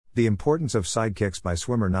The Importance of Sidekicks by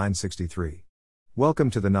Swimmer963. Welcome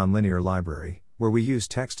to the Nonlinear Library, where we use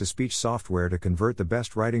text-to-speech software to convert the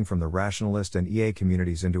best writing from the Rationalist and EA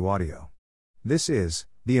communities into audio. This is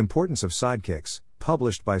The Importance of Sidekicks,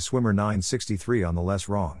 published by Swimmer963 on the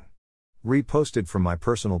LessWrong. Reposted from my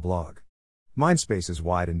personal blog. Mindspace is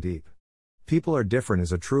wide and deep. People are different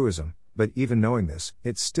is a truism, but even knowing this,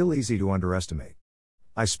 it's still easy to underestimate.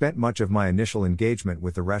 I spent much of my initial engagement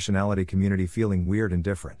with the rationality community feeling weird and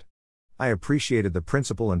different. I appreciated the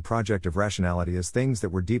principle and project of rationality as things that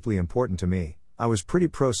were deeply important to me. I was pretty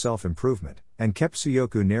pro self-improvement, and kept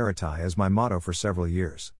tsuyoku naritai as my motto for several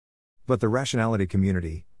years. But the rationality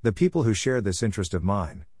community, the people who shared this interest of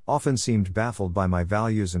mine, often seemed baffled by my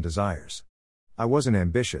values and desires. I wasn't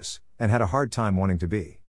ambitious, and had a hard time wanting to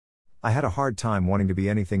be. I had a hard time wanting to be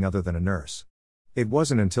anything other than a nurse. It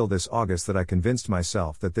wasn't until this August that I convinced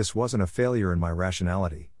myself that this wasn't a failure in my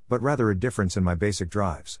rationality, but rather a difference in my basic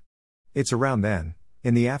drives. It's around then,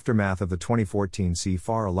 in the aftermath of the 2014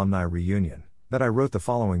 CFAR alumni reunion, that I wrote the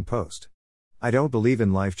following post. I don't believe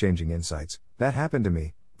in life-changing insights, that happened to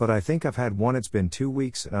me, but I think I've had one. It's been 2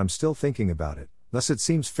 weeks and I'm still thinking about it, thus it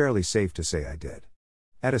seems fairly safe to say I did.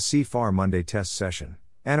 At a CFAR Monday test session,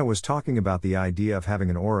 Anna was talking about the idea of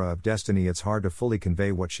having an aura of destiny. It's hard to fully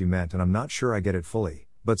convey what she meant, and I'm not sure I get it fully,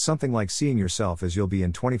 but something like seeing yourself as you'll be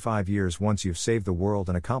in 25 years once you've saved the world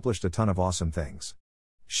and accomplished a ton of awesome things.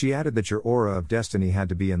 She added that your aura of destiny had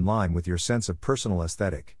to be in line with your sense of personal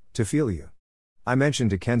aesthetic, to feel you. I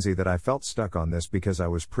mentioned to Kenzi that I felt stuck on this because I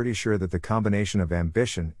was pretty sure that the combination of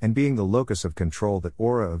ambition and being the locus of control that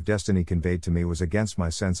aura of destiny conveyed to me was against my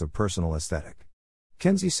sense of personal aesthetic.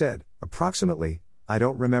 Kenzi said, approximately, I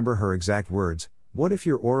don't remember her exact words, what if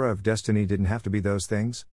your aura of destiny didn't have to be those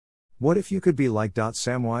things? What if you could be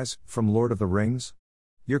like.Samwise, from Lord of the Rings?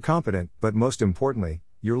 You're competent, but most importantly,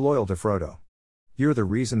 you're loyal to Frodo. You're the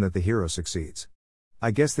reason that the hero succeeds.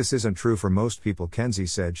 I guess this isn't true for most people. Kenzi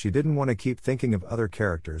said she didn't want to keep thinking of other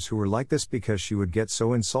characters who were like this because she would get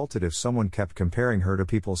so insulted if someone kept comparing her to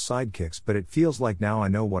people's sidekicks, but it feels like now I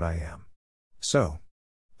know what I am. So,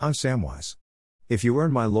 I'm Samwise. If you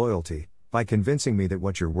earn my loyalty, by convincing me that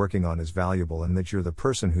what you're working on is valuable and that you're the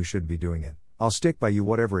person who should be doing it, I'll stick by you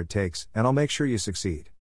whatever it takes, and I'll make sure you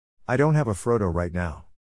succeed. I don't have a Frodo right now.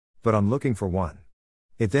 But I'm looking for one.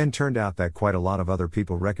 It then turned out that quite a lot of other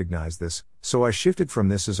people recognized this, so I shifted from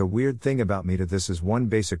this is a weird thing about me to this is one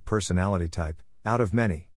basic personality type, out of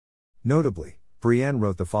many. Notably, Brienne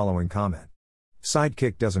wrote the following comment.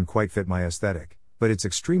 Sidekick doesn't quite fit my aesthetic, but it's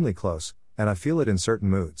extremely close, and I feel it in certain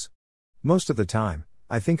moods. Most of the time,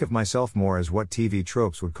 I think of myself more as what TV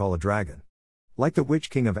tropes would call a dragon. Like the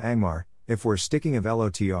Witch-king of Angmar, if we're sticking of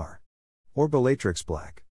LOTR. Or Bellatrix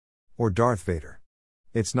Black. Or Darth Vader.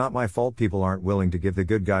 It's not my fault people aren't willing to give the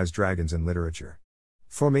good guys dragons in literature.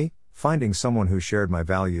 For me, finding someone who shared my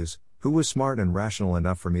values, who was smart and rational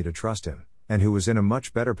enough for me to trust him, and who was in a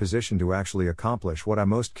much better position to actually accomplish what I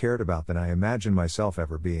most cared about than I imagined myself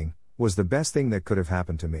ever being, was the best thing that could have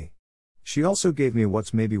happened to me. She also gave me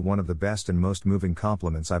what's maybe one of the best and most moving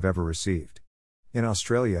compliments I've ever received. In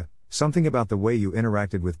Australia, something about the way you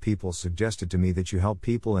interacted with people suggested to me that you help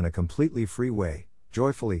people in a completely free way,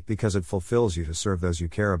 joyfully, because it fulfills you to serve those you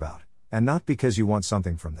care about, and not because you want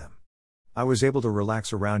something from them. I was able to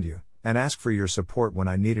relax around you, and ask for your support when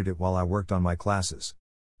I needed it while I worked on my classes.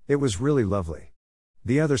 It was really lovely.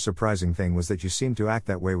 The other surprising thing was that you seemed to act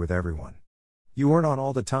that way with everyone. You weren't on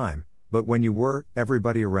all the time, but when you were,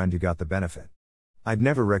 everybody around you got the benefit. I'd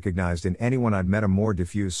never recognized in anyone I'd met a more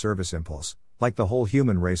diffuse service impulse, like the whole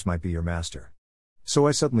human race might be your master. So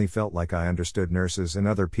I suddenly felt like I understood nurses and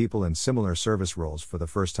other people in similar service roles for the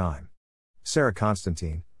first time. Sarah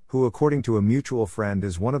Constantine, who according to a mutual friend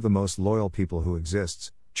is one of the most loyal people who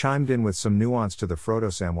exists, chimed in with some nuance to the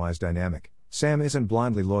Frodo-Samwise dynamic. Sam isn't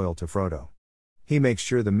blindly loyal to Frodo. He makes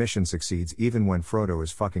sure the mission succeeds even when Frodo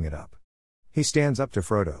is fucking it up. He stands up to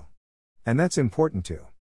Frodo. And that's important too.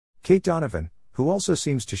 Kate Donovan, who also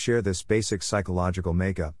seems to share this basic psychological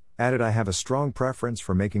makeup, added I have a strong preference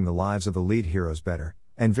for making the lives of the lead heroes better,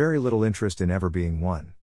 and very little interest in ever being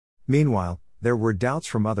one. Meanwhile, there were doubts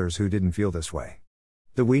from others who didn't feel this way.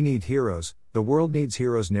 The we need heroes, the world needs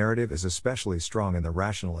heroes narrative is especially strong in the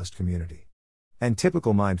rationalist community. And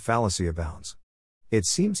typical mind fallacy abounds. It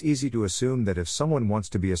seems easy to assume that if someone wants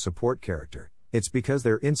to be a support character, it's because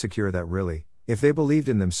they're insecure that really, if they believed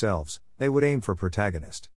in themselves, they would aim for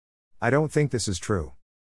protagonist. I don't think this is true.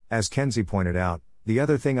 As Kenzi pointed out, the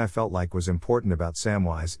other thing I felt like was important about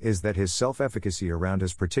Samwise is that his self-efficacy around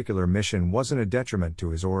his particular mission wasn't a detriment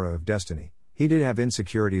to his aura of destiny. He did have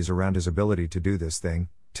insecurities around his ability to do this thing,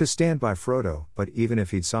 to stand by Frodo, but even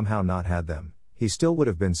if he'd somehow not had them, he still would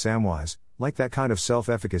have been Samwise, like that kind of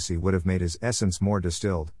self-efficacy would have made his essence more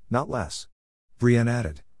distilled, not less. Brienne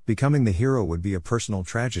added, becoming the hero would be a personal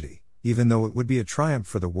tragedy, even though it would be a triumph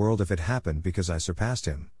for the world if it happened because I surpassed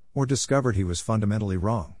him, or discovered he was fundamentally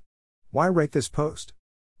wrong. Why write this post?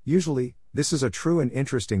 Usually, this is a true and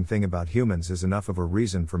interesting thing about humans is enough of a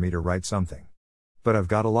reason for me to write something. But I've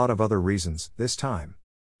got a lot of other reasons, this time.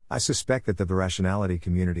 I suspect that the rationality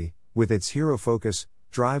community, with its hero focus,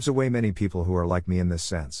 drives away many people who are like me in this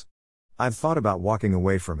sense. I've thought about walking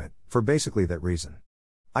away from it, for basically that reason.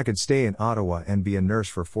 I could stay in Ottawa and be a nurse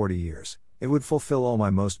for 40 years, it would fulfill all my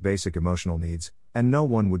most basic emotional needs, and no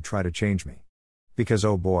one would try to change me. Because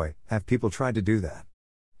oh boy, have people tried to do that.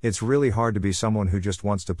 It's really hard to be someone who just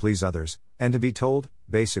wants to please others, and to be told,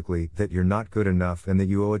 basically, that you're not good enough and that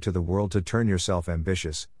you owe it to the world to turn yourself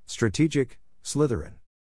ambitious, strategic, Slytherin.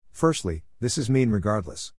 Firstly, this is mean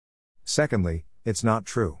regardless. Secondly, it's not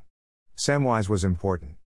true. Samwise was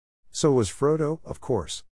important. So was Frodo, of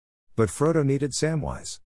course. But Frodo needed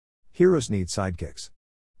Samwise. Heroes need sidekicks.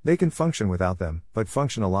 They can function without them, but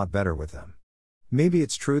function a lot better with them. Maybe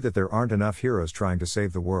it's true that there aren't enough heroes trying to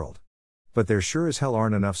save the world. But there sure as hell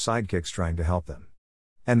aren't enough sidekicks trying to help them.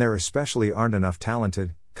 And there especially aren't enough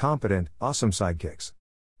talented, competent, awesome sidekicks.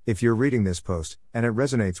 If you're reading this post, and it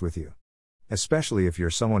resonates with you, especially if you're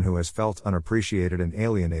someone who has felt unappreciated and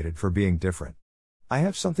alienated for being different, I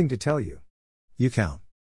have something to tell you. You count.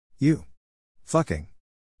 You fucking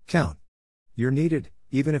count. You're needed,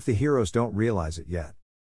 even if the heroes don't realize it yet.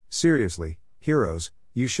 Seriously, heroes,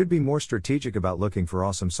 you should be more strategic about looking for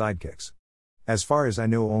awesome sidekicks. As far as I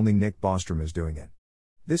know, only Nick Bostrom is doing it.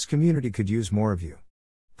 This community could use more of you.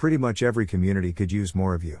 Pretty much every community could use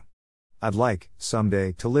more of you. I'd like,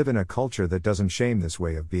 someday, to live in a culture that doesn't shame this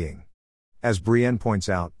way of being. As Brienne points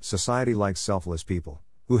out, society likes selfless people,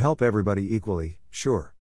 who help everybody equally,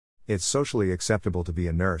 sure. It's socially acceptable to be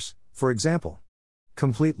a nurse, for example.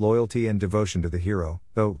 Complete loyalty and devotion to the hero,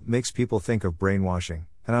 though, makes people think of brainwashing,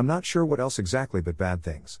 and I'm not sure what else exactly but bad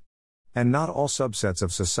things. And not all subsets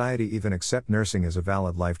of society even accept nursing as a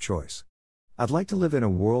valid life choice. I'd like to live in a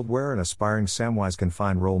world where an aspiring Samwise can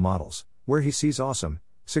find role models, where he sees awesome,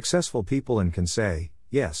 successful people and can say,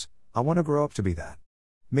 yes, I want to grow up to be that.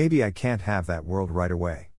 Maybe I can't have that world right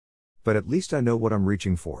away. But at least I know what I'm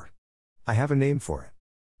reaching for. I have a name for it.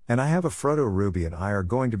 And I have a Frodo. Ruby and I are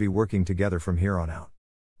going to be working together from here on out.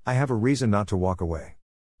 I have a reason not to walk away.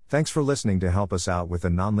 Thanks for listening. To help us out with the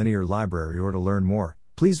Nonlinear Library or to learn more,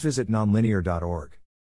 please visit nonlinear.org.